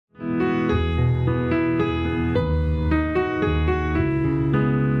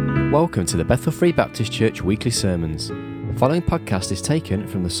Welcome to the Bethel Free Baptist Church weekly sermons. The following podcast is taken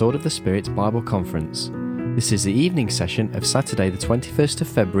from the Sword of the Spirit Bible Conference. This is the evening session of Saturday the 21st of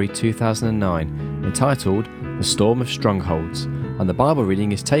February 2009, entitled The Storm of Strongholds, and the Bible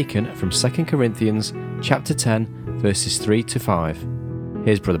reading is taken from 2 Corinthians chapter 10, verses 3 to 5.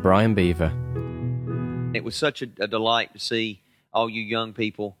 Here's Brother Brian Beaver. It was such a delight to see all you young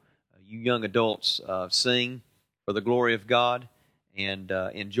people, you young adults, sing for the glory of God and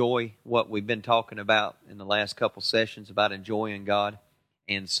enjoy what we've been talking about in the last couple sessions about enjoying God.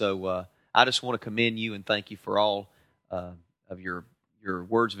 And so I just want to commend you and thank you for all of your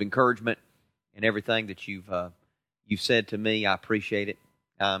words of encouragement and everything that you've said to me. I appreciate it.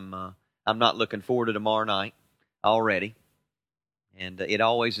 I'm not looking forward to tomorrow night already, and it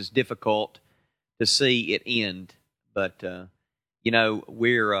always is difficult to see it end. But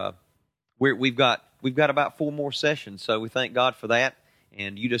we've got about 4 more sessions, so we thank God for that.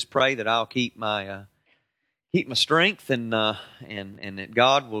 And you just pray that I'll keep my strength and that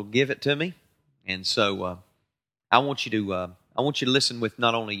God will give it to me. And so I want you to listen with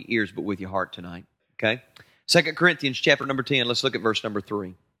not only ears but with your heart tonight. Okay, 2 Corinthians chapter number 10. Let's look at verse number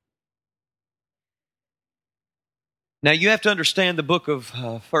 3. Now you have to understand the book of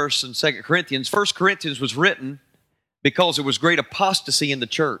 1st and 2 Corinthians. 1 Corinthians was written because there was great apostasy in the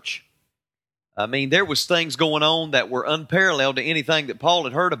church. I mean, there was things going on that were unparalleled to anything that Paul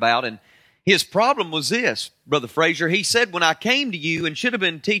had heard about. And his problem was this, Brother Frazier. He said, when I came to you and should have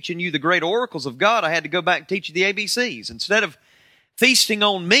been teaching you the great oracles of God, I had to go back and teach you the ABCs. Instead of feasting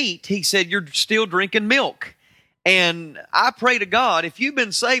on meat, he said, you're still drinking milk. And I pray to God, if you've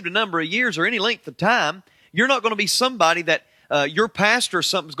been saved a number of years or any length of time, you're not going to be somebody that your pastor or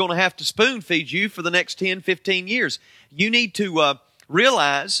something's going to have to spoon feed you for the next 10, 15 years. You need to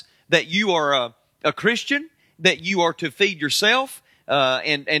realize that you are a Christian, that you are to feed yourself,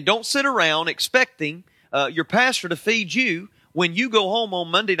 and don't sit around expecting your pastor to feed you when you go home on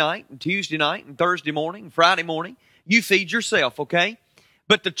Monday night and Tuesday night and Thursday morning and Friday morning. You feed yourself, okay?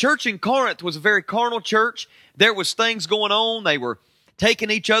 But the church in Corinth was a very carnal church. There was things going on. They were taking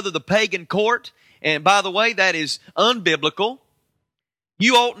each other to pagan court. And by the way, that is unbiblical.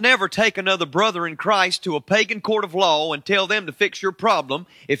 You ought never take another brother in Christ to a pagan court of law and tell them to fix your problem.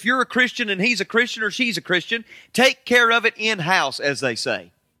 If you're a Christian and he's a Christian or she's a Christian, take care of it in-house, as they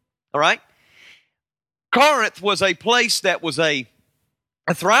say. All right? Corinth was a place that was a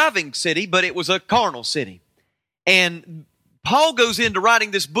thriving city, but it was a carnal city. And Paul goes into writing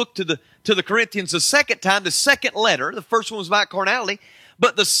this book to the Corinthians the second time, the second letter. The first one was about carnality.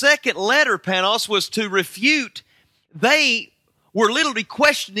 But the second letter, Panos, was to refute. They were literally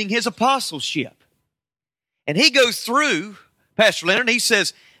questioning his apostleship. And he goes through, Pastor Leonard, and he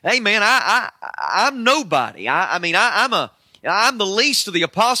says, hey man, I'm nobody. I'm the least of the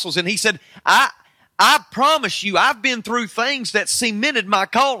apostles. And he said, I promise you, I've been through things that cemented my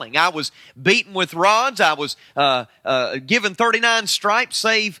calling. I was beaten with rods. I was given 39 stripes,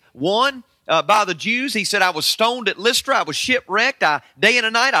 save one. By the Jews. He said, I was stoned at Lystra. I was shipwrecked. Day and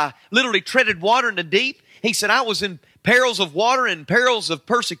a night, I literally treaded water in the deep. He said, I was in perils of water and perils of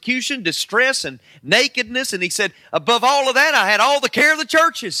persecution, distress, and nakedness. And he said, above all of that, I had all the care of the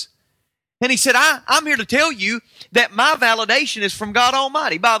churches. And he said, I'm here to tell you that my validation is from God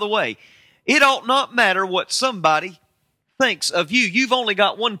Almighty. By the way, it ought not matter what somebody thinks of you. You've only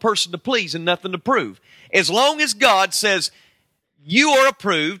got one person to please and nothing to prove. As long as God says, you are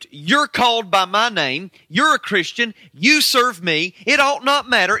approved, you're called by my name, you're a Christian, you serve me, it ought not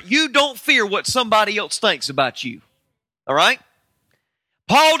matter. You don't fear what somebody else thinks about you. All right?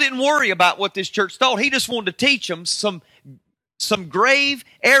 Paul didn't worry about what this church thought. He just wanted to teach them some grave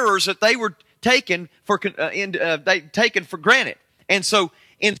errors that they were taken for granted. And so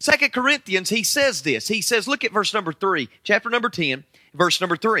in 2 Corinthians, he says this. He says, look at verse number 3, chapter number 10, verse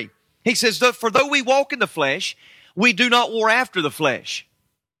number 3. He says, for though we walk in the flesh, we do not war after the flesh.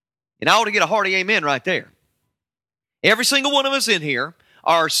 And I ought to get a hearty amen right there. Every single one of us in here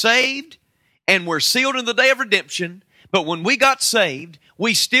are saved and we're sealed in the day of redemption. But when we got saved,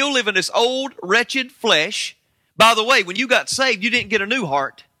 we still live in this old, wretched flesh. By the way, when you got saved, you didn't get a new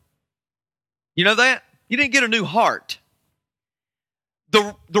heart. You know that? You didn't get a new heart.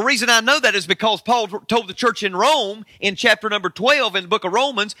 The reason I know that is because Paul told the church in Rome in chapter number 12 in the book of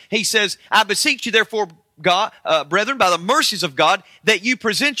Romans, he says, I beseech you therefore, God, brethren, by the mercies of God, that you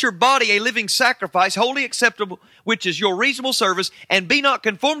present your body a living sacrifice, wholly acceptable, which is your reasonable service, and be not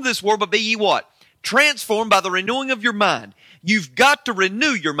conformed to this world, but be ye what? Transformed by the renewing of your mind. You've got to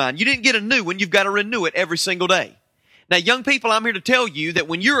renew your mind. You didn't get a new one, you've got to renew it every single day. Now, young people, I'm here to tell you that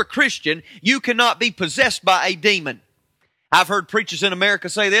when you're a Christian, you cannot be possessed by a demon. I've heard preachers in America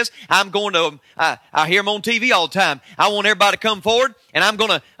say this. I hear them on TV all the time. I want everybody to come forward, and I'm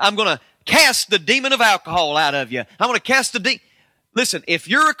gonna cast the demon of alcohol out of you. I'm gonna cast the demon. Listen, if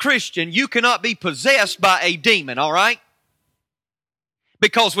you're a Christian, you cannot be possessed by a demon, all right?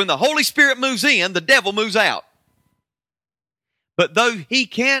 Because when the Holy Spirit moves in, the devil moves out. But though he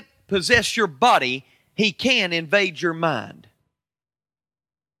can't possess your body, he can invade your mind.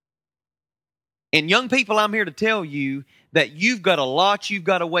 And young people, I'm here to tell you that you've got a lot you've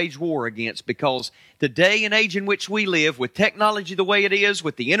got to wage war against, because the day and age in which we live, with technology the way it is,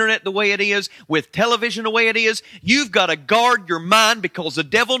 with the internet the way it is, with television the way it is, you've got to guard your mind, because the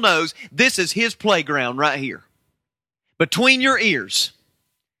devil knows this is his playground right here, between your ears.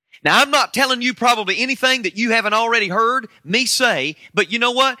 Now, I'm not telling you probably anything that you haven't already heard me say, but you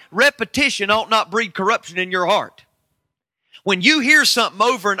know what? Repetition ought not breed corruption in your heart. When you hear something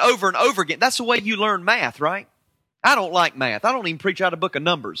over and over and over again, that's the way you learn math, right? I don't like math. I don't even preach out a book of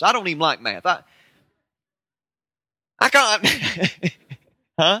numbers. I don't even like math. I can't.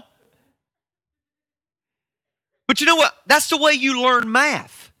 Huh? But you know what? That's the way you learn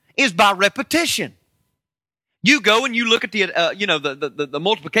math, is by repetition. You go and you look at the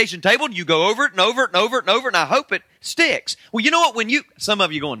multiplication table, and you go over it and over it and over it and over it, and I hope it sticks. Well, you know what? Some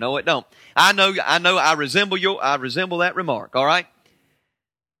of you going, no, it don't. I know, I resemble that remark, all right?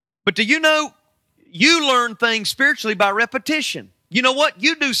 But do you know, you learn things spiritually by repetition. You know what?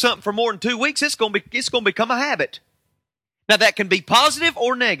 You do something for more than 2 weeks, it's going to become a habit. Now, that can be positive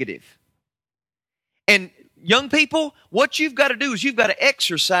or negative. And young people, what you've got to do is you've got to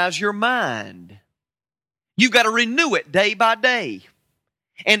exercise your mind. You've got to renew it day by day.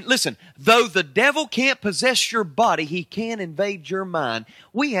 And listen, though the devil can't possess your body, he can invade your mind.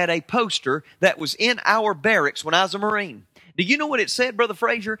 We had a poster that was in our barracks when I was a Marine. Do you know what it said, Brother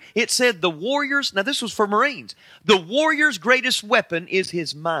Frazier? It said the warrior's, now this was for Marines, the warrior's greatest weapon is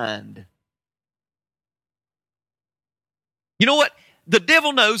his mind. You know what? The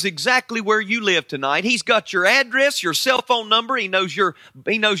devil knows exactly where you live tonight. He's got your address, your cell phone number. He knows your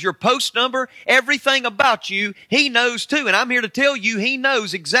post number, everything about you. He knows too. And I'm here to tell you, he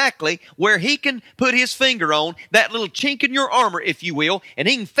knows exactly where he can put his finger on that little chink in your armor, if you will, and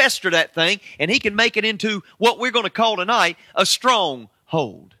he can fester that thing, and he can make it into what we're going to call tonight a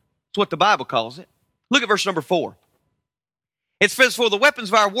stronghold. That's what the Bible calls it. Look at verse number 4. It says, for the weapons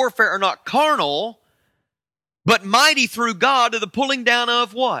of our warfare are not carnal, but mighty through God to the pulling down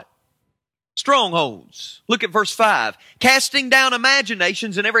of what? Strongholds. Look at verse 5. Casting down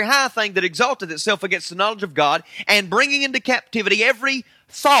imaginations and every high thing that exalteth itself against the knowledge of God, and bringing into captivity every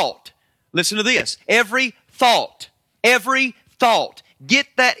thought. Listen to this. Every thought. Every thought. Get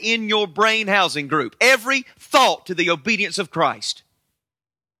that in your brain housing group. Every thought to the obedience of Christ.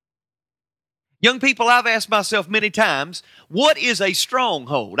 Young people, I've asked myself many times, what is a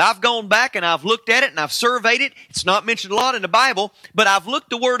stronghold? I've gone back and I've looked at it and I've surveyed it. It's not mentioned a lot in the Bible, but I've looked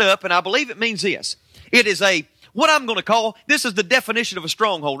the word up and I believe it means this. It is what I'm going to call, this is the definition of a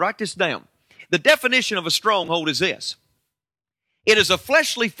stronghold. Write this down. The definition of a stronghold is this. It is a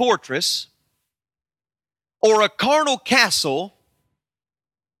fleshly fortress or a carnal castle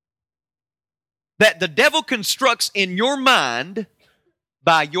that the devil constructs in your mind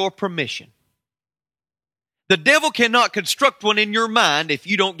by your permission. The devil cannot construct one in your mind if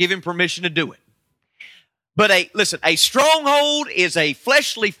you don't give him permission to do it. But a stronghold is a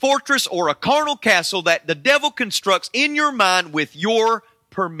fleshly fortress or a carnal castle that the devil constructs in your mind with your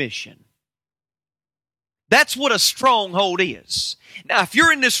permission. That's what a stronghold is. Now, if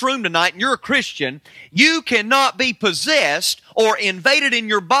you're in this room tonight and you're a Christian, you cannot be possessed or invaded in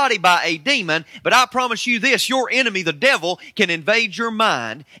your body by a demon, but I promise you this, your enemy, the devil, can invade your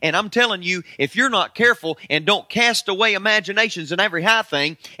mind. And I'm telling you, if you're not careful and don't cast away imaginations and every high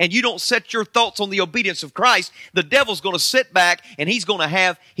thing, and you don't set your thoughts on the obedience of Christ, the devil's going to sit back and he's going to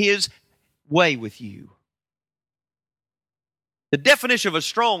have his way with you. The definition of a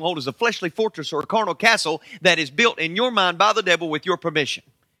stronghold is a fleshly fortress or a carnal castle that is built in your mind by the devil with your permission.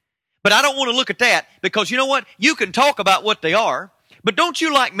 But I don't want to look at that, because you know what? You can talk about what they are, but don't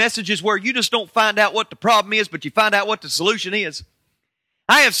you like messages where you just don't find out what the problem is, but you find out what the solution is?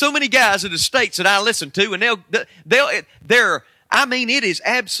 I have so many guys in the States that I listen to, and it is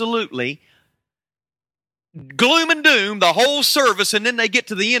absolutely gloom and doom the whole service, and then they get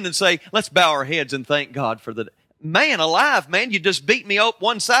to the end and say, let's bow our heads and thank God for the day. Man alive, man, you just beat me up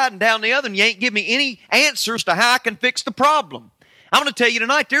one side and down the other, and you ain't give me any answers to how I can fix the problem. I'm going to tell you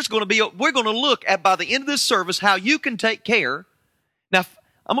tonight, we're going to look at, by the end of this service, how you can take care. Now,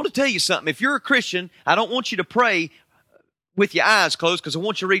 I'm going to tell you something. If you're a Christian, I don't want you to pray with your eyes closed because I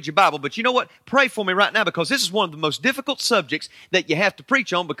want you to read your Bible. But you know what? Pray for me right now because this is one of the most difficult subjects that you have to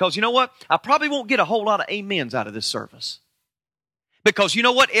preach on because you know what? I probably won't get a whole lot of amens out of this service. Because you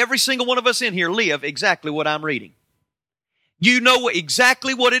know what? Every single one of us in here live exactly what I'm reading. You know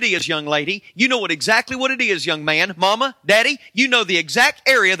exactly what it is, young lady. You know exactly what it is, young man. Mama, daddy, you know the exact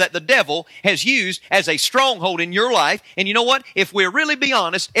area that the devil has used as a stronghold in your life. And you know what? If we're really be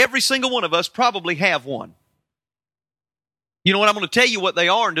honest, every single one of us probably have one. You know what? I'm going to tell you what they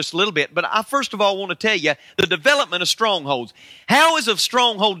are in just a little bit. But I first of all want to tell you the development of strongholds. How is a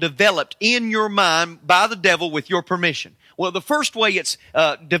stronghold developed in your mind by the devil with your permission? Well, the first way it's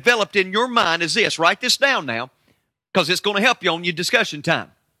developed in your mind is this. Write this down now, because it's going to help you on your discussion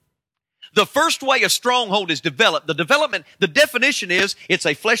time. The first way a stronghold is developed, the definition is it's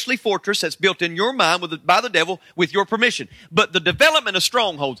a fleshly fortress that's built in your mind by the devil with your permission. But the development of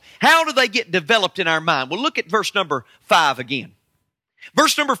strongholds, how do they get developed in our mind? Well, look at verse number 5 again.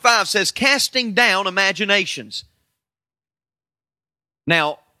 Verse number 5 says, casting down imaginations.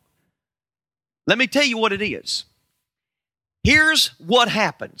 Now, let me tell you what it is. Here's what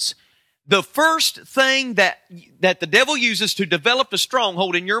happens. The first thing that the devil uses to develop a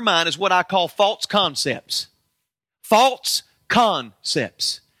stronghold in your mind is what I call false concepts. False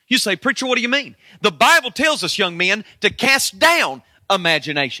concepts. You say, preacher, what do you mean? The Bible tells us, young men, to cast down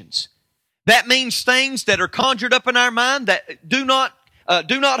imaginations. That means things that are conjured up in our mind that do not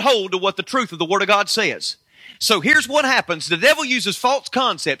hold to what the truth of the Word of God says. So here's what happens. The devil uses false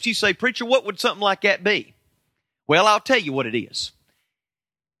concepts. You say, preacher, what would something like that be? Well, I'll tell you what it is.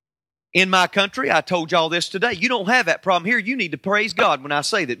 In my country, I told y'all this today, you don't have that problem here. You need to praise God when I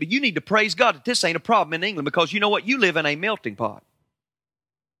say that. But you need to praise God that this ain't a problem in England because you know what? You live in a melting pot.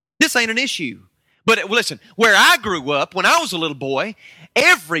 This ain't an issue. But listen, where I grew up, when I was a little boy,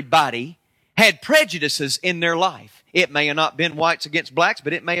 everybody had prejudices in their life. It may have not been whites against blacks,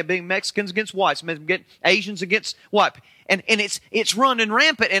 but it may have been Mexicans against whites, Asians against white. And it's running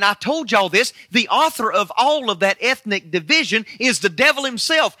rampant. And I told y'all this, the author of all of that ethnic division is the devil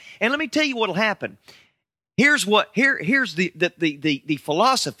himself. And let me tell you what'll happen. Here's the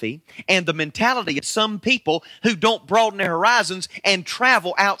philosophy and the mentality of some people who don't broaden their horizons and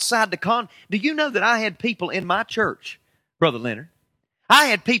travel outside the Do you know that I had people in my church, Brother Leonard? I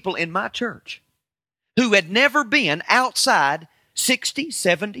had people in my church who had never been outside 60,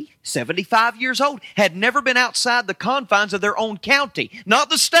 70, 75 years old, had never been outside the confines of their own county. Not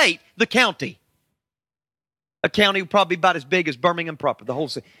the state, the county. A county probably about as big as Birmingham proper, the whole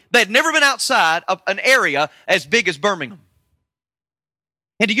city. They had never been outside of an area as big as Birmingham.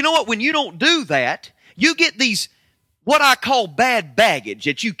 And do you know what? When you don't do that, you get these, what I call bad baggage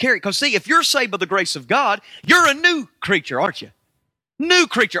that you carry. Because see, if you're saved by the grace of God, you're a new creature, aren't you? New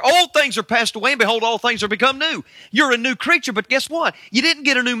creature. Old things are passed away, and behold, all things are become new. You're a new creature, but guess what? You didn't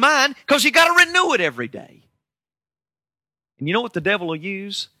get a new mind because you got to renew it every day. And you know what the devil will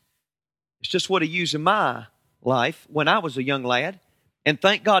use? It's just what he used in my life when I was a young lad, and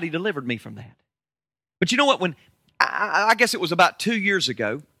thank God he delivered me from that. But you know what? When I guess it was about 2 years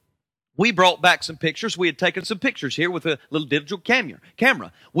ago, we brought back some pictures. We had taken some pictures here with a little digital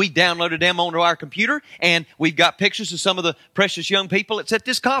camera. We downloaded them onto our computer, and we've got pictures of some of the precious young people that's at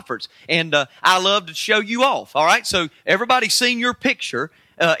this conference. And I love to show you off, all right? So everybody's seen your picture.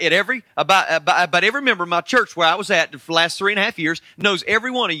 About every member of my church where I was at for the last 3.5 years knows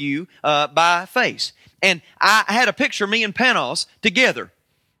every one of you by face. And I had a picture of me and Panos together,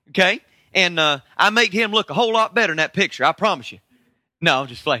 okay? And I made him look a whole lot better in that picture, I promise you. No,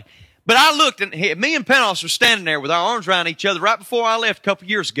 just play. But I looked, and me and Panos were standing there with our arms around each other right before I left a couple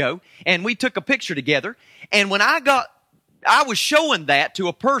years ago, and we took a picture together. And when I was showing that to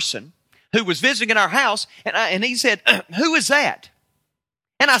a person who was visiting our house, and he said, "Who is that?"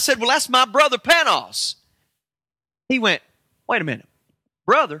 And I said, "Well, that's my brother Panos." He went, "Wait a minute,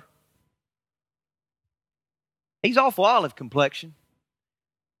 brother? He's awful olive complexion.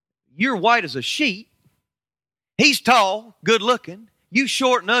 You're white as a sheet. He's tall, good looking. You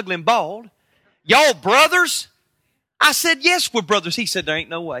short and ugly and bald. Y'all brothers?" I said, "Yes, we're brothers." He said, "There ain't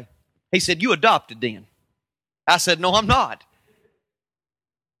no way." He said, "You adopted then." I said, "No, I'm not."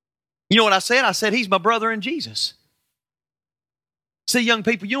 You know what I said? I said, "He's my brother in Jesus." See, young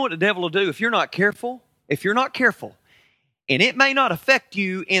people, you know what the devil will do if you're not careful? If you're not careful, and it may not affect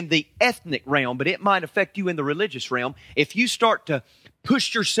you in the ethnic realm, but it might affect you in the religious realm. If you start to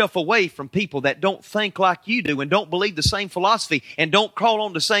push yourself away from people that don't think like you do and don't believe the same philosophy and don't call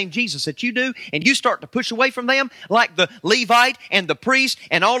on the same Jesus that you do, and you start to push away from them like the Levite and the priest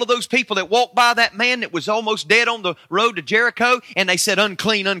and all of those people that walked by that man that was almost dead on the road to Jericho, and they said,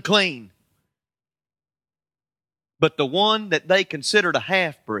 "Unclean, unclean." But the one that they considered a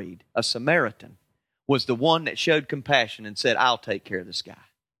half-breed, a Samaritan, was the one that showed compassion and said, I'll take care of this guy.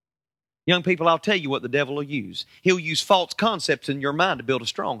 Young people, I'll tell you what the devil will use. He'll use false concepts in your mind to build a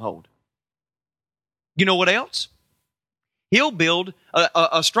stronghold. You know what else? He'll build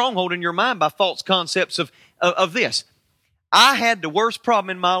a stronghold in your mind by false concepts of this. I had the worst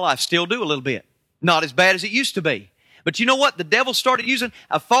problem in my life, still do a little bit. Not as bad as it used to be. But you know what? The devil started using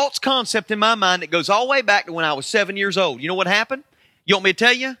a false concept in my mind that goes all the way back to when I was 7 years old. You know what happened? You want me to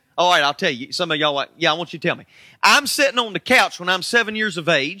tell you? All right, I'll tell you. Some of y'all like, yeah, I want you to tell me. I'm sitting on the couch when I'm 7 years of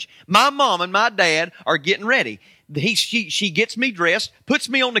age. My mom and my dad are getting ready. She gets me dressed, puts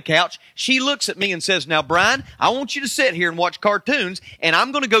me on the couch. She looks at me and says, now, Brian, I want you to sit here and watch cartoons, and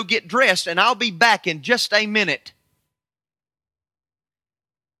I'm going to go get dressed, and I'll be back in just a minute.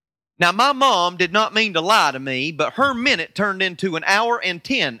 Now, my mom did not mean to lie to me, but her minute turned into an hour and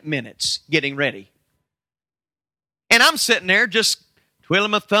 10 minutes getting ready. And I'm sitting there just twiddling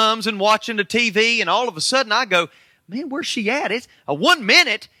my thumbs and watching the TV, and all of a sudden I go, man, where's she at? It's 1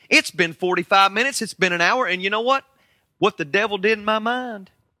 minute. It's been 45 minutes. It's been an hour. And you know what? What the devil did in my mind,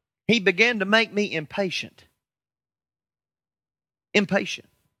 he began to make me impatient. Impatient.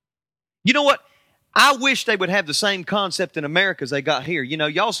 You know what? I wish they would have the same concept in America as they got here. You know,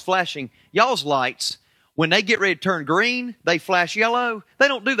 y'all's lights, when they get ready to turn green, they flash yellow. They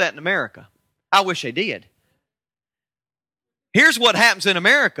don't do that in America. I wish they did. Here's what happens in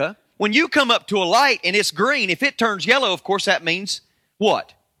America. When you come up to a light and it's green, if it turns yellow, of course, that means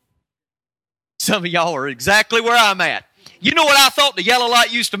what? Some of y'all are exactly where I'm at. You know what I thought the yellow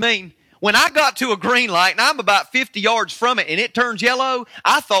light used to mean? When I got to a green light and I'm about 50 yards from it and it turns yellow,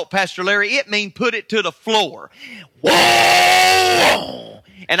 I thought, Pastor Larry, it mean put it to the floor. Whoa!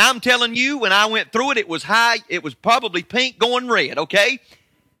 And I'm telling you, when I went through it, it was high. It was probably pink going red, okay?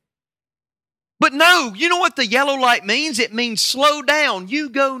 But no, you know what the yellow light means? It means slow down. You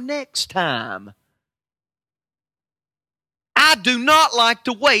go next time. I do not like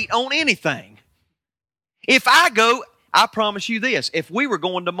to wait on anything. If I go, I promise you this, if we were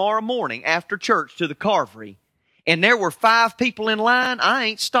going tomorrow morning after church to the Carvery and there were 5 people in line, I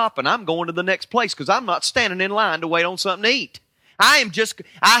ain't stopping. I'm going to the next place because I'm not standing in line to wait on something to eat. I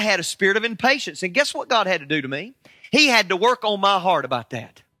had a spirit of impatience. And guess what God had to do to me? He had to work on my heart about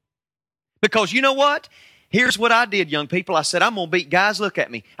that. Because you know what? Here's what I did, young people. I said, I'm going to be, guys, look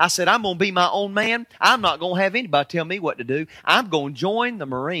at me. I said, I'm going to be my own man. I'm not going to have anybody tell me what to do. I'm going to join the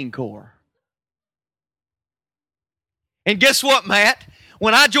Marine Corps. And guess what, Matt?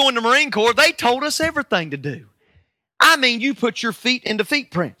 When I joined the Marine Corps, they told us everything to do. I mean, you put your feet into feet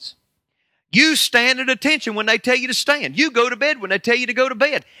prints. You stand at attention when they tell you to stand. You go to bed when they tell you to go to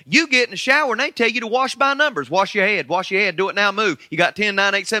bed. You get in the shower and they tell you to wash by numbers. Wash your head, do it now, move. You got 10,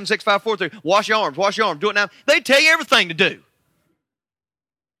 9, 8, 7, 6, 5, 4, 3. Wash your arms, do it now. They tell you everything to do.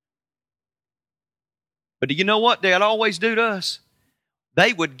 But do you know what they'd always do to us?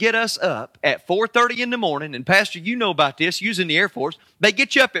 They would get us up at 4:30 in the morning, and Pastor, you know about this, using the Air Force. They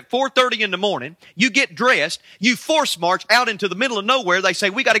get you up at 4:30 in the morning, you get dressed, you force march out into the middle of nowhere. They say,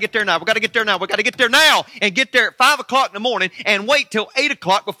 we got to get there now, we got to get there now, we got to get there now, and get there at 5 o'clock in the morning and wait till 8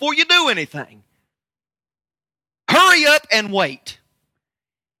 o'clock before you do anything. Hurry up and wait.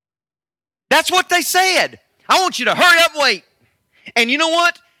 That's what they said. I want you to hurry up and wait. And you know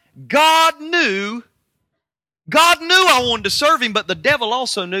what? God knew I wanted to serve Him, but the devil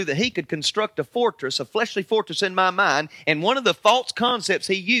also knew that he could construct a fortress, a fleshly fortress in my mind, and one of the false concepts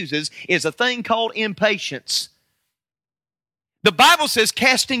he uses is a thing called impatience. The Bible says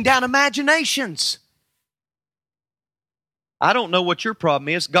casting down imaginations. I don't know what your problem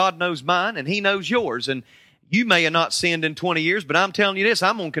is. God knows mine, and He knows yours, and you may have not sinned in 20 years, but I'm telling you this,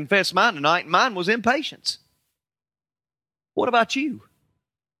 I'm going to confess mine tonight, and mine was impatience. What about you?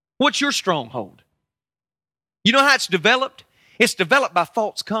 What's your stronghold? You know how it's developed? It's developed by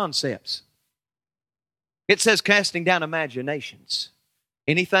false concepts. It says casting down imaginations.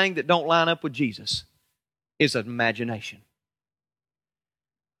 Anything that don't line up with Jesus is an imagination.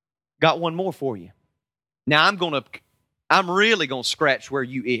 Got one more for you. Now I'm really going to scratch where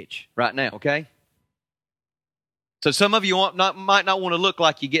you itch right now, okay? So some of you might not want to look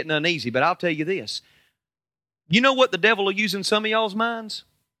like you're getting uneasy, but I'll tell you this. You know what the devil will use in some of y'all's minds?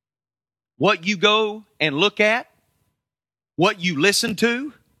 What you go and look at, what you listen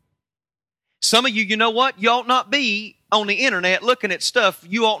to. Some of you, you know what? You ought not be on the internet looking at stuff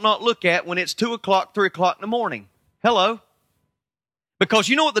you ought not look at when it's 2 o'clock, 3 o'clock in the morning. Hello? Because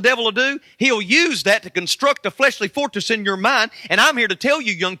you know what the devil will do? He'll use that to construct a fleshly fortress in your mind. And I'm here to tell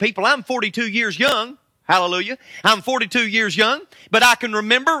you, young people, I'm 42 years young. Hallelujah. I'm 42 years young, but I can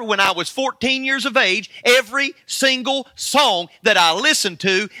remember when I was 14 years of age, every single song that I listened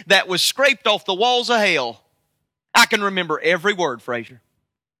to that was scraped off the walls of hell. I can remember every word, Frazier.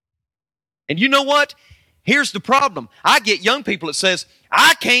 And you know what? Here's the problem. I get young people that says,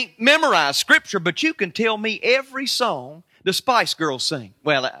 I can't memorize Scripture, but you can tell me every song the Spice Girls sing.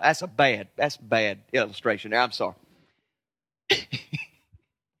 Well, that's a bad illustration there. I'm sorry.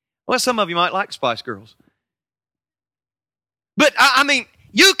 Well, some of you might like Spice Girls. But, I mean,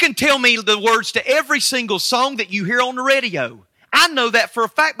 you can tell me the words to every single song that you hear on the radio. I know that for a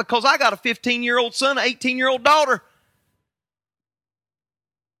fact because I got a 15-year-old son, an 18-year-old daughter.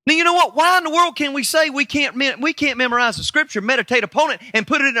 Now, you know what? Why in the world can we say we can't memorize the Scripture, meditate upon it, and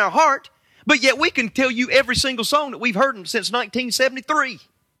put it in our heart, but yet we can tell you every single song that we've heard since 1973?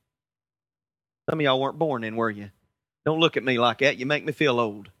 Some of y'all weren't born then, were you? Don't look at me like that. You make me feel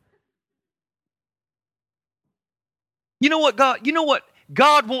old. You know what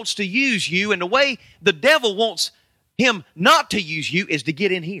God wants to use you, and the way the devil wants him not to use you is to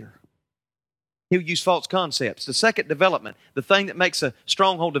get in here. He'll use false concepts. The second development, the thing that makes a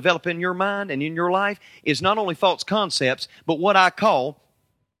stronghold develop in your mind and in your life, is not only false concepts, but what I call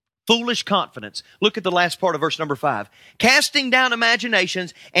foolish confidence. Look at the last part of verse number 5. Casting down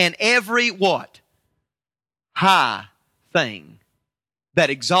imaginations and every what? High thing that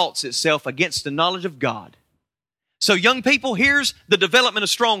exalts itself against the knowledge of God. So young people, here's the development of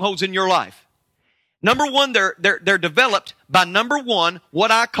strongholds in your life. Number one, they're developed by number one,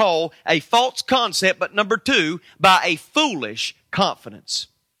 what I call a false concept, but number two, by a foolish confidence.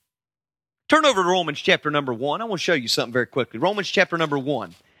 Turn over to Romans chapter number 1. I want to show you something very quickly. Romans chapter number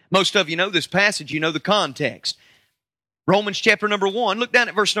 1. Most of you know this passage, you know the context. Romans chapter number 1, look down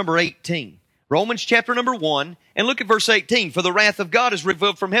at verse number 18. Romans chapter number 1, and look at verse 18. For the wrath of God is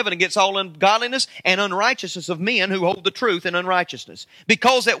revealed from heaven against all ungodliness and unrighteousness of men who hold the truth in unrighteousness.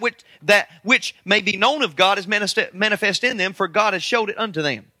 Because that which may be known of God is manifest in them, for God has showed it unto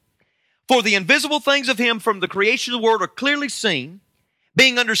them. For the invisible things of Him from the creation of the world are clearly seen,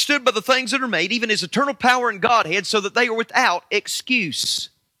 being understood by the things that are made, even His eternal power and Godhead, so that they are without excuse.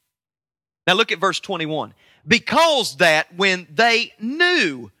 Now look at verse 21. Because that when they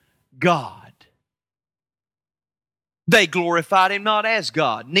knew God, they glorified Him not as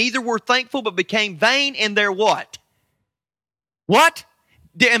God, neither were thankful, but became vain in their what? What?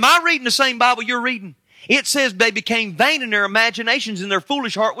 Am I reading the same Bible you're reading? It says they became vain in their imaginations and their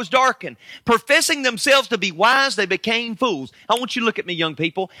foolish heart was darkened. Professing themselves to be wise, they became fools. I want you to look at me, young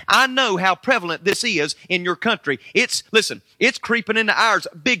people. I know how prevalent this is in your country. It's creeping into ours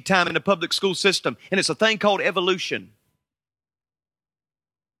big time in the public school system, and it's a thing called evolution.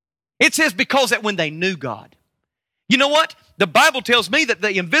 It says because that when they knew God. You know what? The Bible tells me that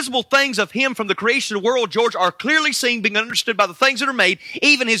the invisible things of Him from the creation of the world, George, are clearly seen, being understood by the things that are made,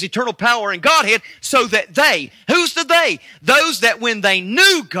 even His eternal power and Godhead, so that they, who's the they? Those that when they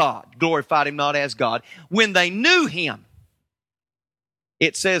knew God, glorified Him not as God. When they knew Him,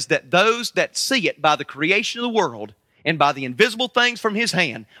 it says that those that see it by the creation of the world and by the invisible things from His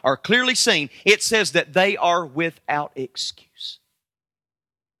hand are clearly seen. It says that they are without excuse.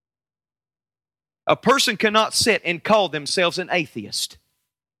 A person cannot sit and call themselves an atheist.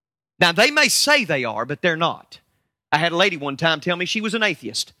 Now, they may say they are, but they're not. I had a lady one time tell me she was an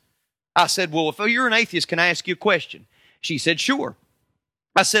atheist. I said, well, if you're an atheist, can I ask you a question? She said, sure.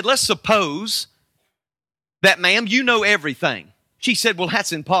 I said, let's suppose that, ma'am, you know everything. She said, well,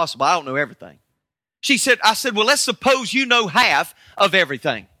 that's impossible. I don't know everything. I said, well, let's suppose you know half of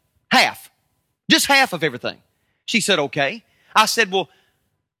everything. Half. Just half of everything. She said, okay. I said, well,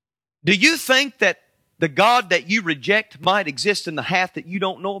 do you think that the God that you reject might exist in the half that you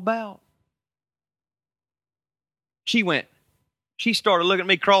don't know about? She started looking at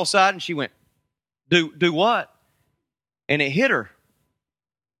me cross-eyed and she went, do what? And it hit her.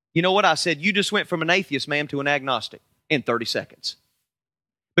 You know what? I said, you just went from an atheist, ma'am, to an agnostic in 30 seconds.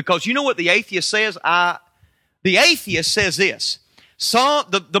 Because you know what the atheist says? The atheist says this.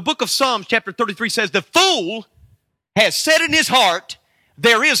 The book of Psalms chapter 33 says, the fool has said in his heart,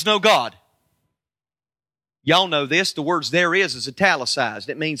 there is no God. Y'all know this. The words there is italicized.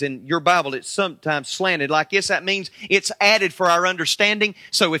 It means in your Bible it's sometimes slanted like this. That means it's added for our understanding.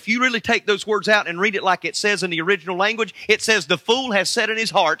 So if you really take those words out and read it like it says in the original language, it says the fool has said in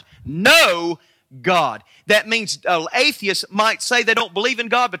his heart, no God. That means atheists might say they don't believe in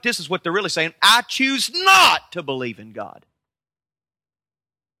God, but this is what they're really saying. I choose not to believe in God.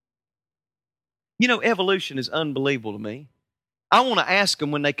 You know, evolution is unbelievable to me. I want to ask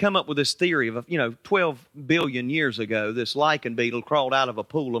them when they come up with this theory of, 12 billion years ago, this lichen beetle crawled out of a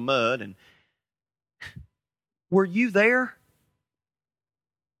pool of mud and Were you there?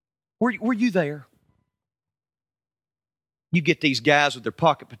 Were you there? You get these guys with their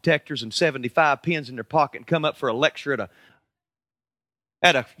pocket protectors and 75 pins in their pocket and come up for a lecture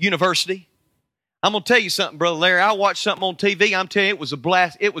at a university. I'm going to tell you something, Brother Larry. I watched something on TV. I'm telling you,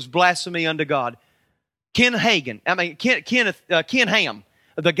 it was blasphemy unto God. Ken Ham,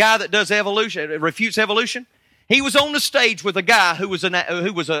 the guy that does evolution, refutes evolution. He was on the stage with a guy who was an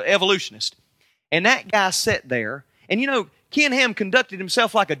evolutionist. And that guy sat there, and you know, Ken Ham conducted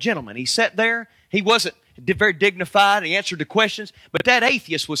himself like a gentleman. He sat there. He wasn't very dignified. He answered the questions. But that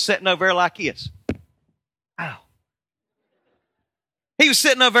atheist was sitting over there like this. Ow. He was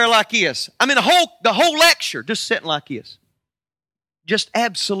sitting over there like this. I mean, the whole lecture just sitting like this. Just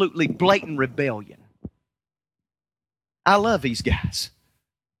absolutely blatant rebellion. I love these guys.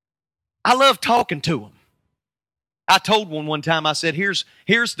 I love talking to them. I told one time, I said, here's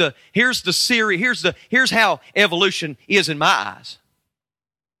how evolution is in my eyes.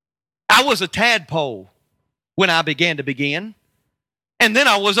 I was a tadpole when I began to begin. And then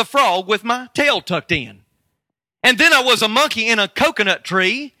I was a frog with my tail tucked in. And then I was a monkey in a coconut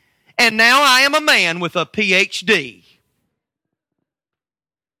tree. And now I am a man with a PhD.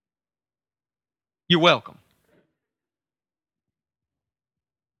 You're welcome.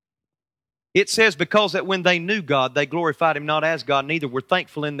 It says, because that when they knew God, they glorified Him not as God, neither were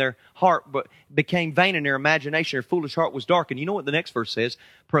thankful in their heart, but became vain in their imagination. Their foolish heart was darkened. You know what the next verse says?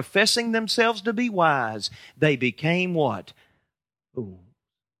 Professing themselves to be wise, they became what? Fools.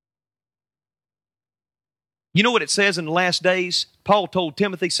 You know what it says in the last days? Paul told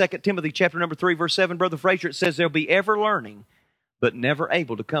Timothy, 2 Timothy chapter number 3, verse 7, Brother Frazier, it says they'll be ever learning, but never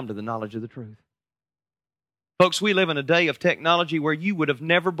able to come to the knowledge of the truth. Folks, we live in a day of technology where you would have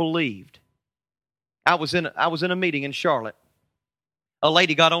never believed. I was in a meeting in Charlotte. A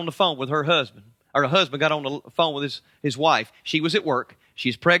lady got on the phone with her husband, or a husband got on the phone with his wife. She was at work.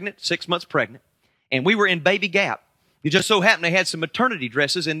 She's pregnant, 6 months pregnant. And we were in Baby Gap. It just so happened they had some maternity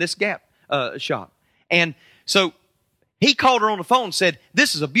dresses in this Gap shop. And so he called her on the phone and said,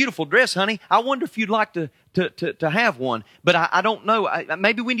 this is a beautiful dress, honey. I wonder if you'd like to have one. But I don't know.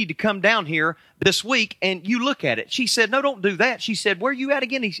 Maybe we need to come down here this week and you look at it. She said, no, don't do that. She said, where are you at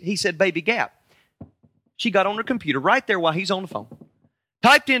again? He said, Baby Gap. She got on her computer right there while he's on the phone,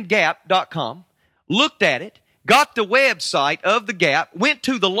 typed in Gap.com, looked at it, got the website of the Gap, went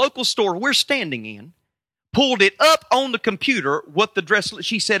to the local store we're standing in, pulled it up on the computer, what the dress,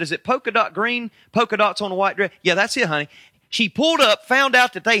 she said, is it polka dot green, polka dots on a white dress? Yeah, that's it, honey. She pulled up, found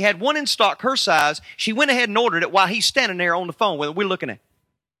out that they had one in stock her size. She went ahead and ordered it while he's standing there on the phone with it. We're looking at it.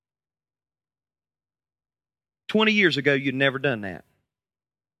 20 years ago, you'd never done that.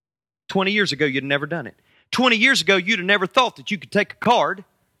 20 years ago, you'd never done it. 20 years ago, you'd have never thought that you could take a card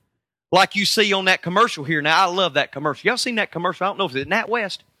like you see on that commercial here. Now, I love that commercial. Y'all seen that commercial? I don't know if it's Nat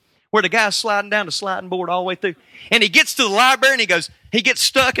West, where the guy's sliding down the sliding board all the way through. And he gets to the library and he gets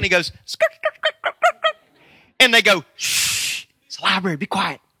stuck and he goes, and they go, shh, it's a library, be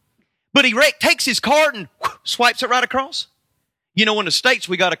quiet. But he takes his card and swipes it right across. You know, in the States,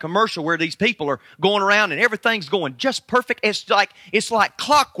 we got a commercial where these people are going around and everything's going just perfect. It's like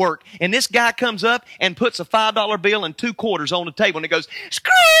clockwork. And this guy comes up and puts a $5 bill and 2 quarters on the table and it goes,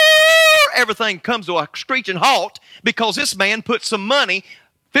 screw! Everything comes to a screeching halt because this man put some money,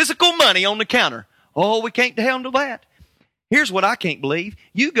 physical money, on the counter. Oh, we can't handle that. Here's what I can't believe.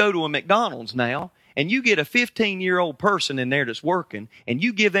 You go to a McDonald's now and you get a 15-year-old person in there that's working, and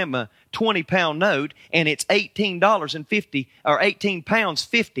you give them a 20-pound note, and it's $18.50 or 18 pounds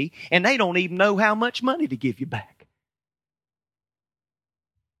 50, and they don't even know how much money to give you back.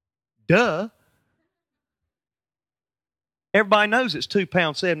 Duh. Everybody knows it's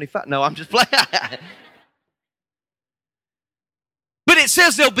 £2.75. No, I'm just playing. But it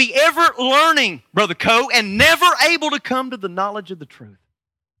says they'll be ever learning, Brother Coe, and never able to come to the knowledge of the truth.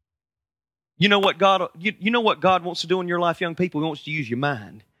 You know what God wants to do in your life, young people? He wants to use your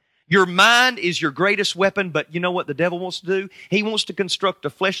mind. Your mind is your greatest weapon, but you know what the devil wants to do? He wants to construct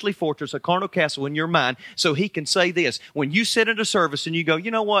a fleshly fortress, a carnal castle in your mind, so he can say this. When you sit in a service and you go, you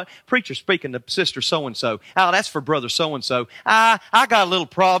know what? Preacher speaking to sister so-and-so. Oh, that's for brother so-and-so. I got a little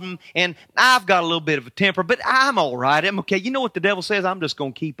problem, and I've got a little bit of a temper, but I'm all right. I'm okay. You know what the devil says? I'm just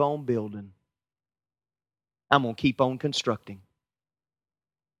going to keep on building. I'm going to keep on constructing.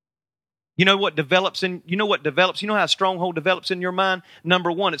 You know what develops? You know how a stronghold develops in your mind?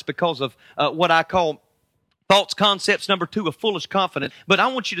 Number one, it's because of what I call false concepts. Number two, a foolish confidence. But I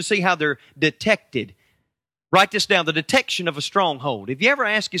want you to see how they're detected. Write this down, the detection of a stronghold. Have you ever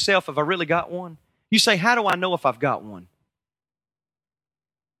asked yourself if I really got one? You say, how do I know if I've got one?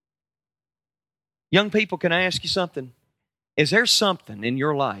 Young people, can I ask you something? Is there something in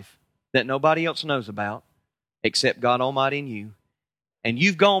your life that nobody else knows about except God Almighty and you? And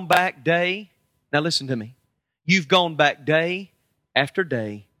you've gone back now listen to me. You've gone back day after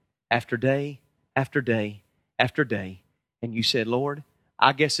day after day after day after day, and you said, Lord,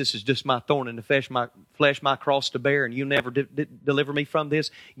 I guess this is just my thorn in the flesh, my cross to bear, and you never deliver me from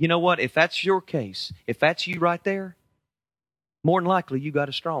this. You know what? If that's your case, if that's you right there, more than likely you got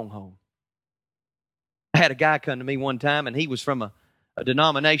a stronghold. I had a guy come to me one time, and he was from a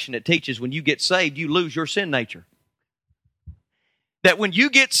denomination that teaches when you get saved, you lose your sin nature. That when you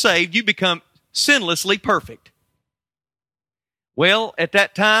get saved, you become sinlessly perfect. Well, at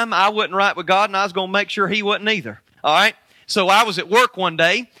that time, I wasn't right with God, and I was going to make sure he wasn't either. All right? So I was at work one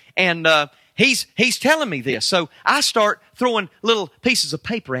day, and he's telling me this. So I start throwing little pieces of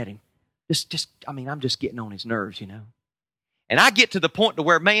paper at him. I'm just getting on his nerves, you know. And I get to the point to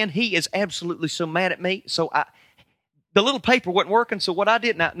where, man, he is absolutely so mad at me. So the little paper wasn't working, so what I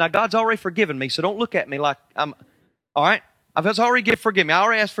did, now God's already forgiven me, so don't look at me like I'm, all right? I've already forgiven me. I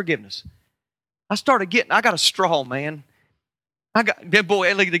already asked forgiveness. I got a straw, man.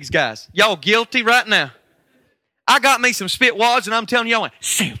 Boy, look at these guys. Y'all guilty right now. I got me some spit wads, and I'm telling you, I went,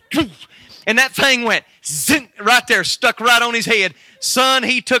 and that thing went right there, stuck right on his head. Son,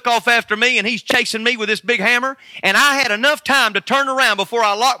 he took off after me, and he's chasing me with this big hammer. And I had enough time to turn around before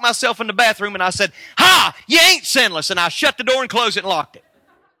I locked myself in the bathroom, and I said, "Ha! You ain't sinless." And I shut the door and closed it and locked it.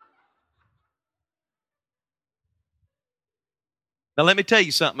 Now, let me tell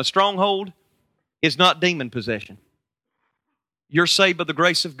you something. A stronghold is not demon possession. You're saved by the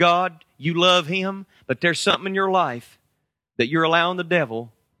grace of God. You love Him. But there's something in your life that you're allowing the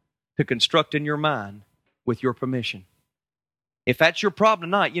devil to construct in your mind with your permission. If that's your problem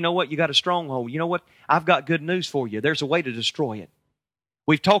tonight, you know what? You got a stronghold. You know what? I've got good news for you. There's a way to destroy it.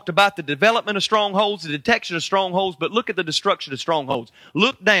 We've talked about the development of strongholds, the detection of strongholds, but look at the destruction of strongholds.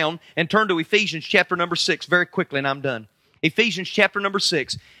 Look down and turn to Ephesians chapter number 6 very quickly, and I'm done. Ephesians chapter number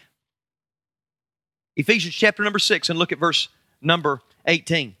 6. Ephesians chapter number 6, and look at verse number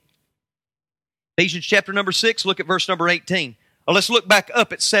 18. Ephesians chapter number 6, look at verse number 18. Well, let's look back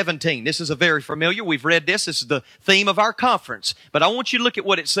up at 17. This is a very familiar. We've read this. This is the theme of our conference. But I want you to look at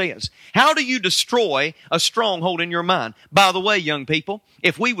what it says. How do you destroy a stronghold in your mind? By the way, young people,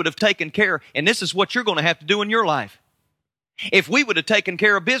 if we would have taken care, and this is what you're going to have to do in your life. If we would have taken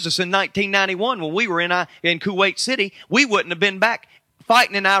care of business in 1991 when we were in Kuwait City, we wouldn't have been back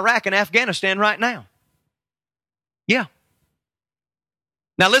fighting in Iraq and Afghanistan right now. Yeah.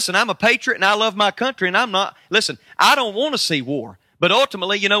 Now listen, I'm a patriot and I love my country, and I don't want to see war. But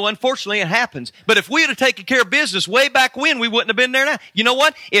ultimately, unfortunately it happens. But if we had taken care of business way back when, we wouldn't have been there now. You know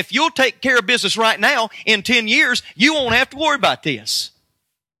what? If you'll take care of business right now, in 10 years, you won't have to worry about this.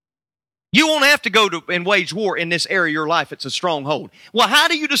 You won't have to go and wage war in this area of your life. It's a stronghold. Well, how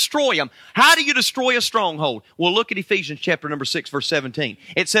do you destroy them? How do you destroy a stronghold? Well, look at Ephesians chapter number 6, verse 17.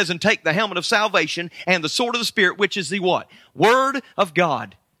 It says, "And take the helmet of salvation and the sword of the Spirit," which is the what? Word of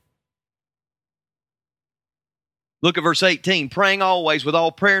God. Look at verse 18. "Praying always with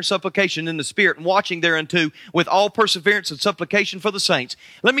all prayer and supplication in the Spirit, and watching thereunto with all perseverance and supplication for the saints."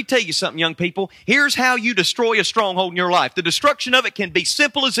 Let me tell you something, young people. Here's how you destroy a stronghold in your life. The destruction of it can be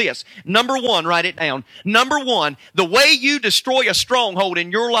simple as this. Number one, write it down. Number one, the way you destroy a stronghold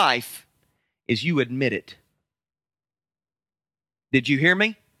in your life is you admit it. Did you hear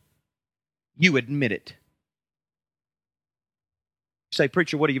me? You admit it. You say,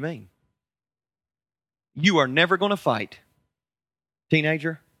 "Preacher, what do you mean?" You are never going to fight.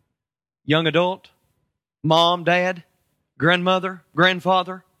 Teenager, young adult, mom, dad, grandmother,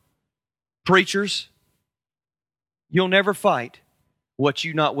 grandfather, preachers. You'll never fight what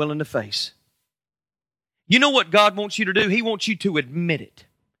you're not willing to face. You know what God wants you to do? He wants you to admit it.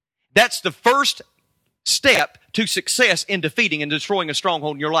 That's the first step to success in defeating and destroying a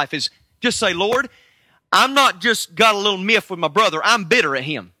stronghold in your life, is just say, "Lord, I'm not just got a little miff with my brother. I'm bitter at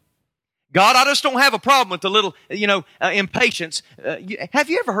him. God, I just don't have a problem with the little, impatience." Have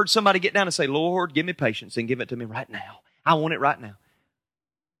you ever heard somebody get down and say, "Lord, give me patience and give it to me right now. I want it right now"?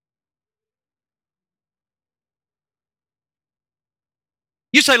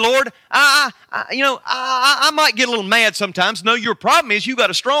 You say, "Lord, I might get a little mad sometimes." No, your problem is you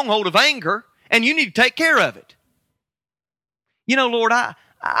got a stronghold of anger and you need to take care of it. "Lord,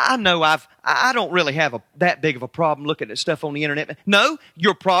 I know I don't really have that big of a problem looking at stuff on the internet." No,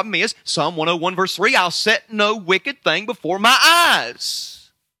 your problem is Psalm 101 verse 3, "I'll set no wicked thing before my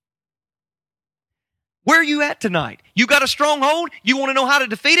eyes." Where are you at tonight? You got a stronghold? You want to know how to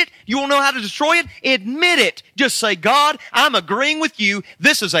defeat it? You want to know how to destroy it? Admit it. Just say, God, I'm agreeing with you.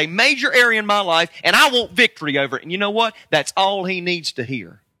 This is a major area in my life, and I want victory over it. And you know what? That's all he needs to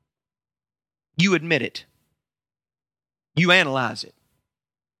hear. You admit it. You analyze it.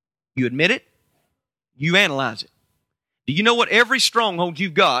 You admit it. You analyze it. Do you know what? Every stronghold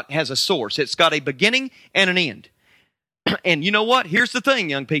you've got has a source. It's got a beginning and an end. And you know what? Here's the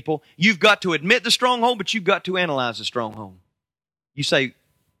thing, young people. You've got to admit the stronghold, but you've got to analyze the stronghold. You say,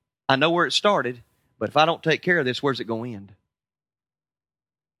 I know where it started, but if I don't take care of this, where's it going to end?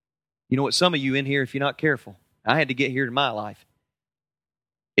 You know what? Some of you in here, if you're not careful, I had to get here in my life.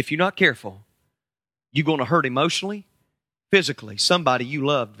 If you're not careful, you're going to hurt emotionally, physically, somebody you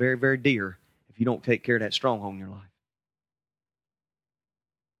loved very, very dear if you don't take care of that stronghold in your life.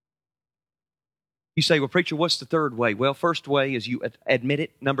 You say, well, preacher, what's the third way? Well, first way is you admit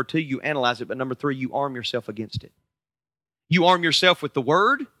it. Number two, you analyze it. But number three, you arm yourself against it. You arm yourself with the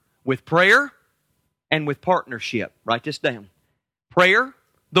Word, with prayer, and with partnership. Write this down. Prayer,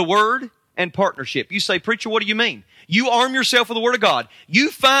 the Word, and partnership. You say, preacher, what do you mean? You arm yourself with the Word of God.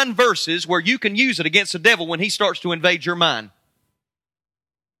 You find verses where you can use it against the devil when he starts to invade your mind.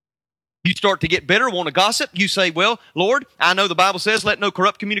 You start to get bitter, want to gossip. You say, well, Lord, I know the Bible says, let no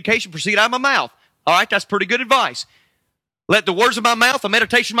corrupt communication proceed out of my mouth. All right, that's pretty good advice. Let the words of my mouth, the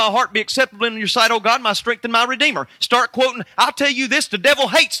meditation of my heart be acceptable in your sight, O God, my strength and my Redeemer. Start quoting. I'll tell you this, the devil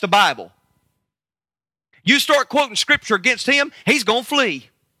hates the Bible. You start quoting Scripture against him, he's going to flee.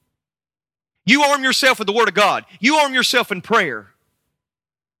 You arm yourself with the Word of God. You arm yourself in prayer.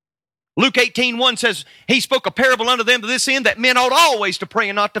 Luke 18:1 says, he spoke a parable unto them to this end, that men ought always to pray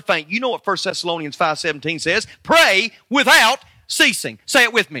and not to faint. You know what 1 Thessalonians 5:17 says? Pray without ceasing. Say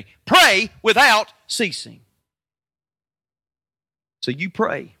it with me. Pray without ceasing. So you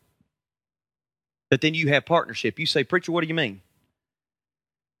pray. But then you have partnership. You say, preacher, what do you mean?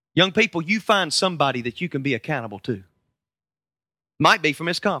 Young people, you find somebody that you can be accountable to. Might be from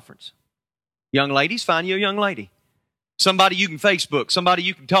this conference. Young ladies, find you a young lady. Somebody you can Facebook. Somebody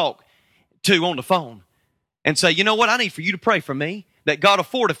you can talk to on the phone. And say, you know what? I need for you to pray for me. That God will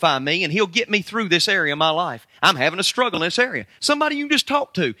fortify me and He'll get me through this area of my life. I'm having a struggle in this area. Somebody you can just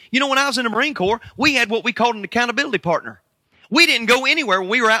talk to. You know, when I was in the Marine Corps, we had what we called an accountability partner. We didn't go anywhere when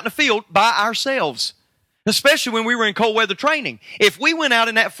we were out in the field by ourselves, especially when we were in cold weather training. If we went out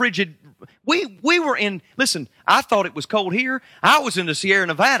in that frigid, we were in, listen, I thought it was cold here. I was in the Sierra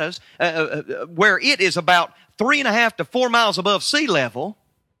Nevadas where it is about 3.5 to 4 miles above sea level.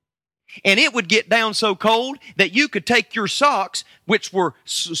 And it would get down so cold that you could take your socks, which were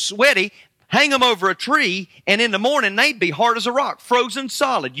sweaty, hang them over a tree, and in the morning they'd be hard as a rock, frozen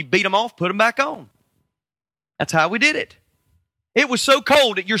solid. You beat them off, put them back on. That's how we did it. It was so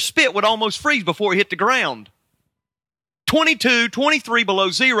cold that your spit would almost freeze before it hit the ground. 22, 23 below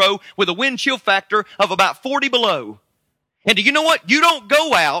zero with a wind chill factor of about 40 below. And do you know what? You don't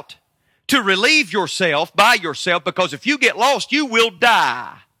go out to relieve yourself by yourself, because if you get lost, you will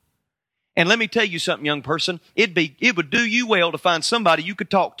die. And let me tell you something, young person. It would do you well to find somebody you could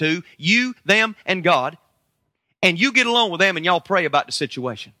talk to, you, them, and God, and you get along with them and y'all pray about the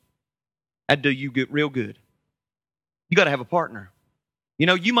situation. That'd do you good, real good. You got to have a partner. You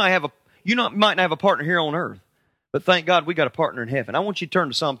know, you might not have a partner here on earth, but thank God we got a partner in heaven. I want you to turn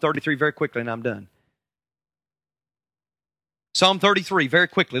to Psalm 33 very quickly, and I'm done. Psalm 33, very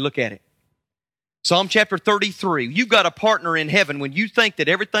quickly, look at it. Psalm chapter 33, you've got a partner in heaven. When you think that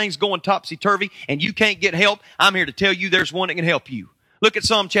everything's going topsy-turvy and you can't get help, I'm here to tell you there's one that can help you. Look at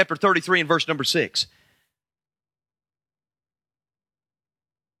Psalm chapter 33 and verse number 6.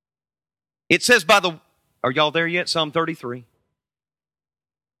 It says are y'all there yet? Psalm 33.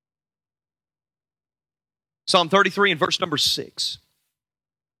 Psalm 33 and verse number 6.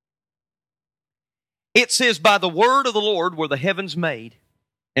 It says, by the word of the Lord were the heavens made,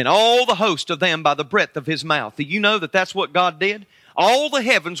 and all the host of them by the breath of His mouth. Do you know that that's what God did? All the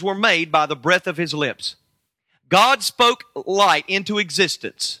heavens were made by the breath of His lips. God spoke light into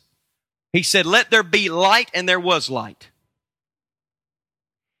existence. He said, let there be light, and there was light.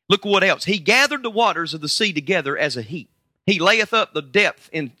 Look what else. He gathered the waters of the sea together as a heap. He layeth up the depth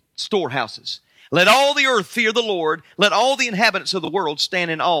in storehouses. Let all the earth fear the Lord. Let all the inhabitants of the world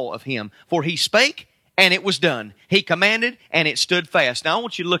stand in awe of Him. For He spake, and it was done. He commanded, and it stood fast. Now, I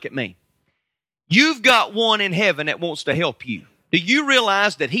want you to look at me. You've got one in heaven that wants to help you. Do you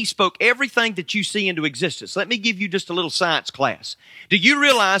realize that He spoke everything that you see into existence? Let me give you just a little science class. Do you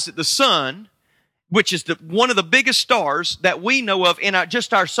realize that the sun, which is one of the biggest stars that we know of in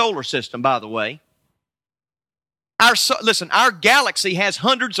just our solar system, by the way, Listen, our galaxy has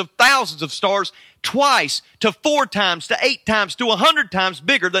hundreds of thousands of stars, twice to 4 times to 8 times to 100 times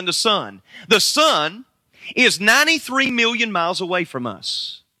bigger than the sun. The sun is 93 million miles away from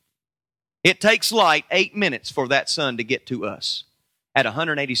us. It takes light 8 minutes for that sun to get to us at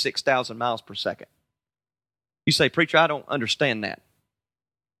 186,000 miles per second. You say, preacher, I don't understand that.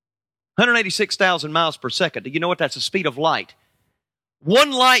 186,000 miles per second. Do you know what that's the speed of light?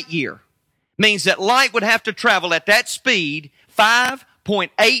 1 light year means that light would have to travel at that speed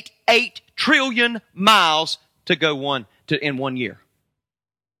 5.88 trillion miles to go in 1 year.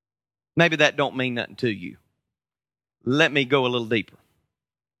 Maybe that don't mean nothing to you. Let me go a little deeper.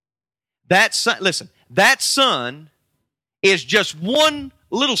 That sun is just one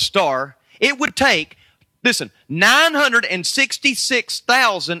little star. It would take,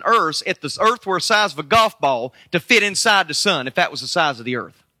 966,000 Earths, if the Earth were the size of a golf ball, to fit inside the sun, if that was the size of the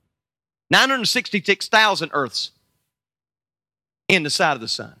Earth. 966,000 Earths in the side of the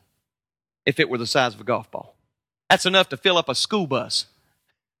sun, if it were the size of a golf ball. That's enough to fill up a school bus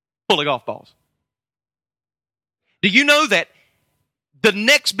full of golf balls. Do you know that the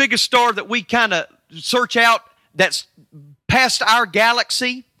next biggest star that we kind of search out that's past our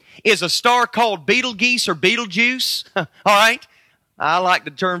galaxy is a star called Betelgeuse or Betelgeuse? All right? I like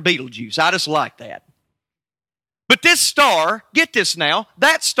the term Betelgeuse. I just like that. But this star, get this now,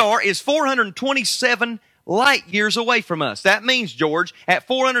 that star is 427 light years away from us. That means, George, at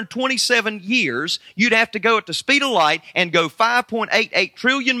 427 years, you'd have to go at the speed of light and go 5.88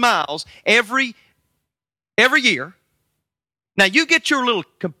 trillion miles every year. Now, you get your little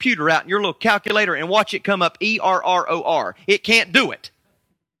computer out and your little calculator and watch it come up ERROR. It can't do it.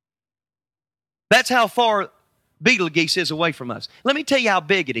 That's how far Betelgeuse is away from us. Let me tell you how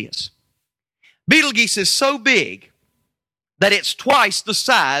big it is. Betelgeuse is so big that it's twice the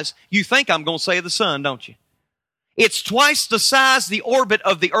size, you think I'm going to say, of the sun, don't you? It's twice the size the orbit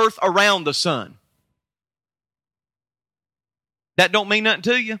of the Earth around the sun. That don't mean nothing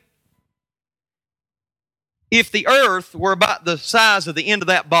to you? If the Earth were about the size of the end of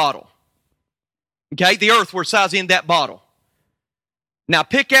that bottle, okay, the Earth were the size of the end of that bottle. Now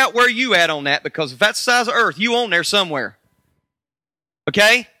pick out where you at on that, because if that's the size of Earth, you on there somewhere.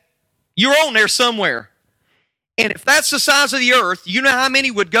 Okay? You're on there somewhere. And if that's the size of the Earth, you know how many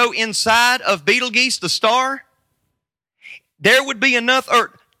would go inside of Betelgeuse, the star? There would be enough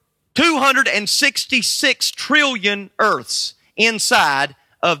Earth, 266 trillion Earths inside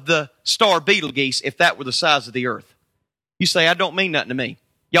of the star Betelgeuse if that were the size of the Earth. You say, I don't mean nothing to me.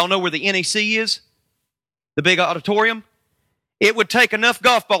 Y'all know where the NEC is? The big auditorium? It would take enough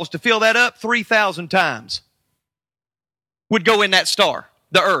golf balls to fill that up 3,000 times. Would go in that star,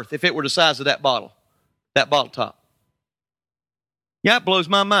 the Earth, if it were the size of that bottle top. Yeah, it blows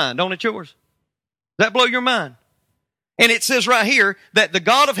my mind. Don't it yours? Does that blow your mind? And it says right here that the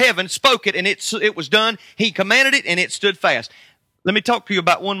God of heaven spoke it and it was done. He commanded it and it stood fast. Let me talk to you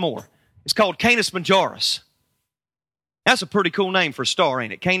about one more. It's called Canis Majoris. That's a pretty cool name for a star,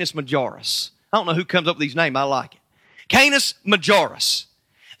 ain't it? Canis Majoris. I don't know who comes up with these names. I like it. Canis Majoris.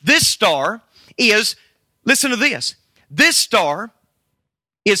 This star is, listen to this. This star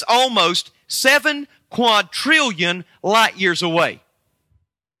is almost 7 quadrillion light years away.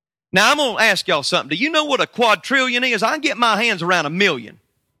 Now, I'm going to ask y'all something. Do you know what a quadrillion is? I can get my hands around 1 million.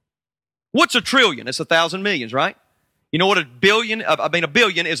 What's a trillion? It's 1,000 millions, right? You know what a billion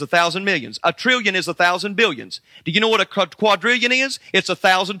is 1,000 millions. A trillion is 1,000 billions. Do you know what a quadrillion is? It's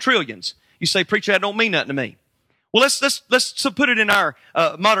 1,000 trillions. You say, preacher, that don't mean nothing to me. Well, let's put it in our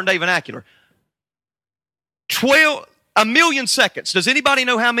modern day vernacular. 1 million seconds. Does anybody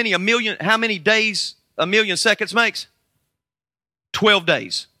know how many days 1 million seconds makes? 12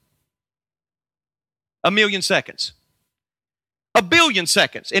 days. 1 million seconds. 1 billion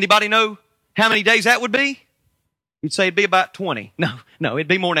seconds. Anybody know how many days that would be? You'd say it'd be about 20. No, it'd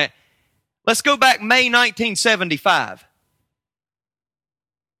be more than that. Let's go back May 1975.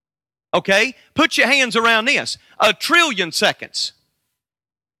 Okay? Put your hands around this. 1 trillion seconds.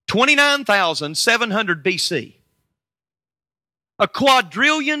 29,700 BC. A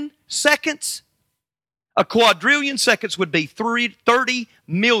quadrillion seconds? A quadrillion seconds would be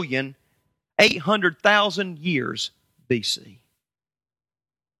 30,800,000 years BC.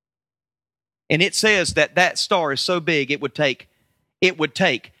 And it says that star is so big it would take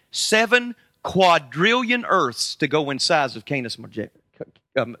 7 quadrillion Earths to go in size of Canis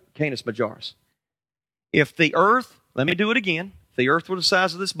Majoris. If the Earth, let me do it again, if the Earth were the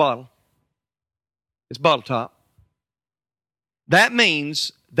size of this bottle top, that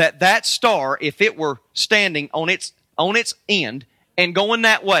means that star, if it were standing on its end and going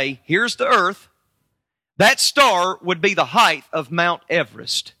that way, here's the Earth, That star would be the height of Mount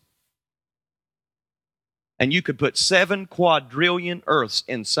Everest. And you could put 7 quadrillion Earths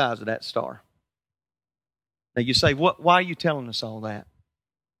inside of that star. Now you say, why are you telling us all that?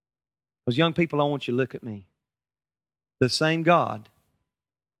 Because young people, I want you to look at me. The same God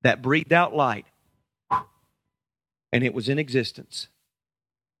that breathed out light, and it was in existence,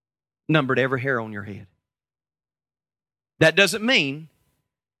 numbered every hair on your head. That doesn't mean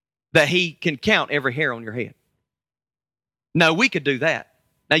that He can count every hair on your head. No, we could do that.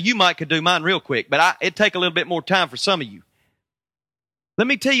 Now, you could do mine real quick, but it'd take a little bit more time for some of you. Let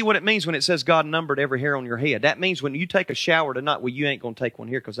me tell you what it means when it says God numbered every hair on your head. That means when you take a shower tonight, well, you ain't going to take one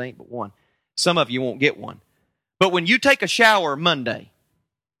here because there ain't but one. Some of you won't get one. But when you take a shower Monday,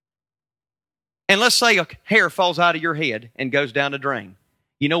 and let's say a hair falls out of your head and goes down the drain,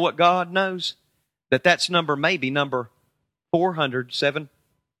 you know what God knows? That's maybe number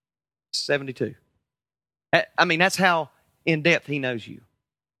 472. I mean, that's how in depth He knows you.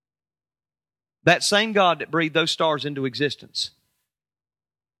 That same God that breathed those stars into existence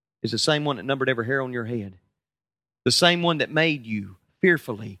is the same one that numbered every hair on your head. The same one that made you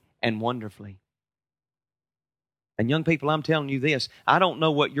fearfully and wonderfully. And young people, I'm telling you this, I don't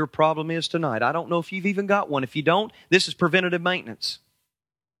know what your problem is tonight. I don't know if you've even got one. If you don't, this is preventative maintenance.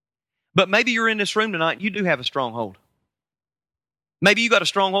 But maybe you're in this room tonight and you do have a stronghold. Maybe you got a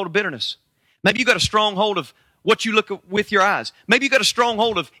stronghold of bitterness. Maybe you got a stronghold of what you look at with your eyes. Maybe you got a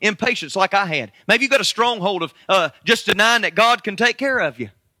stronghold of impatience like I had. Maybe you got a stronghold of just denying that God can take care of you.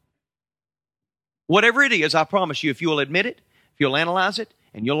 Whatever it is, I promise you, if you'll admit it, if you'll analyze it,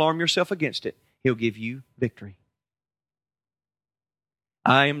 and you'll arm yourself against it, He'll give you victory.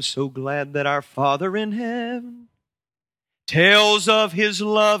 I am so glad that our Father in heaven tells of His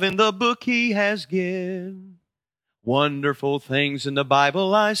love in the book He has given. Wonderful things in the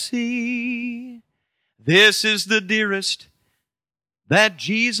Bible I see. This is the dearest, that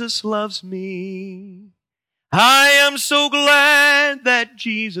Jesus loves me. I am so glad that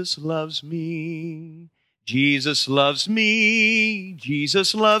Jesus loves me. Jesus loves me.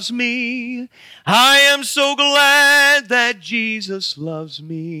 Jesus loves me. I am so glad that Jesus loves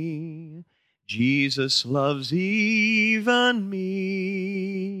me. Jesus loves even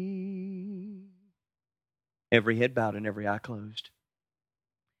me. Every head bowed and every eye closed.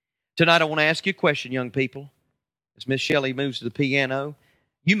 Tonight I want to ask you a question, young people. As Miss Shelley moves to the piano,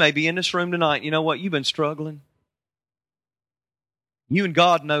 you may be in this room tonight. You know what? You've been struggling. You and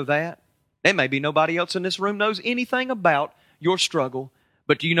God know that. There may be nobody else in this room knows anything about your struggle.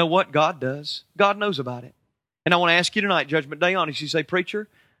 But do you know what? God does. God knows about it. And I want to ask you tonight, Judgment Day, honest, you say, preacher,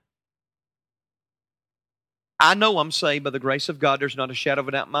 I know I'm saved by the grace of God. There's not a shadow of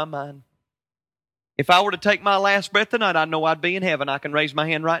a doubt in my mind. If I were to take my last breath tonight, I know I'd be in heaven. I can raise my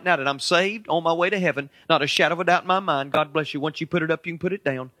hand right now that I'm saved, on my way to heaven. Not a shadow of a doubt in my mind. God bless you. Once you put it up, you can put it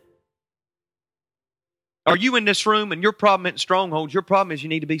down. Are you in this room and your problem isn't strongholds? Your problem is you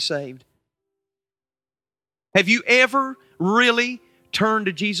need to be saved. Have you ever really turned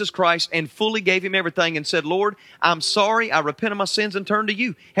to Jesus Christ and fully gave Him everything and said, Lord, I'm sorry, I repent of my sins and turn to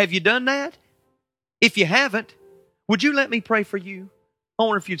You? Have you done that? If you haven't, would you let me pray for you? I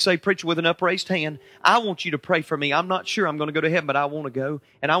wonder if you'd say, preacher, with an upraised hand, I want you to pray for me. I'm not sure I'm going to go to heaven, but I want to go,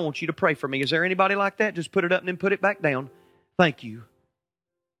 and I want you to pray for me. Is there anybody like that? Just put it up and then put it back down. Thank you.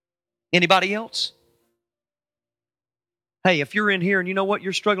 Anybody else? Hey, if you're in here and you know what?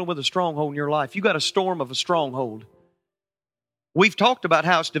 You're struggling with a stronghold in your life. You got a storm of a stronghold. We've talked about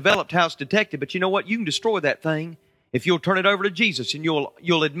how it's developed, how it's detected, but you know what? You can destroy that thing if you'll turn it over to Jesus and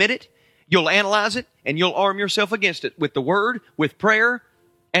you'll admit it, you'll analyze it, and you'll arm yourself against it with the Word, with prayer,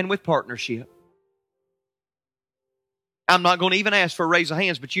 and with partnership. I'm not going to even ask for a raise of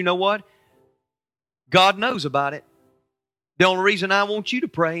hands, but you know what? God knows about it. The only reason I want you to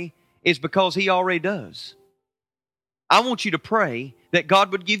pray is because He already does. I want you to pray that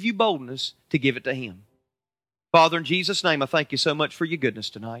God would give you boldness to give it to Him. Father, in Jesus' name, I thank You so much for Your goodness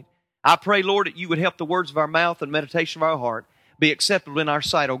tonight. I pray, Lord, that You would help the words of our mouth and meditation of our heart be acceptable in our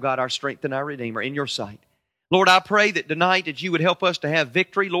sight, O God, our strength and our Redeemer, in Your sight. Lord, I pray that tonight that You would help us to have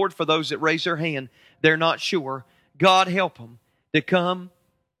victory. Lord, for those that raise their hand, they're not sure. God, help them to come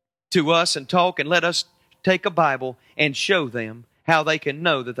to us and talk and let us take a Bible and show them how they can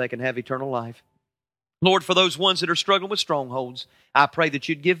know that they can have eternal life. Lord, for those ones that are struggling with strongholds, I pray that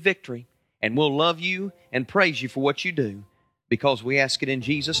You'd give victory, and we'll love You and praise You for what You do, because we ask it in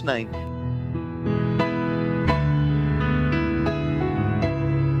Jesus' name.